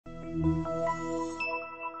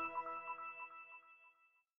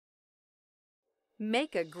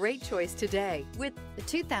Make a great choice today with the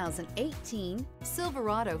 2018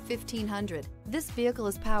 Silverado 1500. This vehicle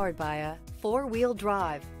is powered by a 4-wheel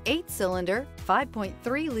drive, 8-cylinder,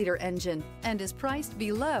 5.3-liter engine and is priced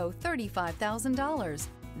below $35,000.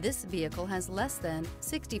 This vehicle has less than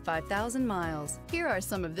 65,000 miles. Here are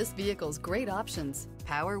some of this vehicle's great options: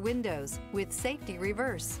 power windows with safety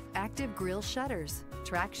reverse, active grille shutters,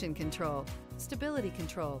 traction control, stability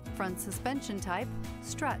control, front suspension type,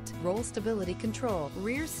 strut, roll stability control,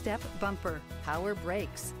 rear step bumper, power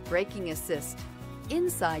brakes, braking assist.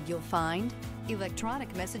 Inside you'll find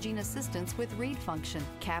electronic messaging assistance with read function,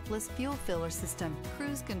 capless fuel filler system,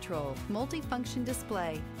 cruise control, multifunction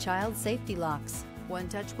display, child safety locks,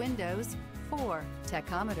 one-touch windows, 4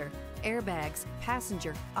 tachometer, airbags,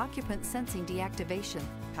 passenger, occupant sensing deactivation,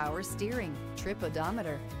 power steering, trip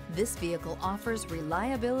odometer. This vehicle offers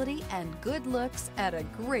reliability and good looks at a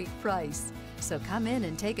great price. So come in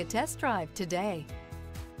and take a test drive today.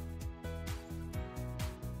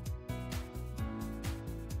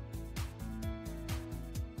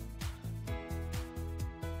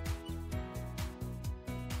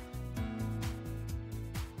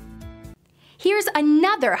 Here's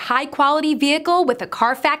another high-quality vehicle with a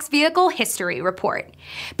Carfax Vehicle History Report.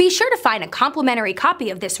 Be sure to find a complimentary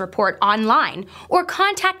copy of this report online or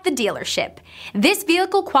contact the dealership. This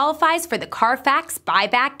vehicle qualifies for the Carfax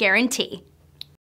Buyback Guarantee.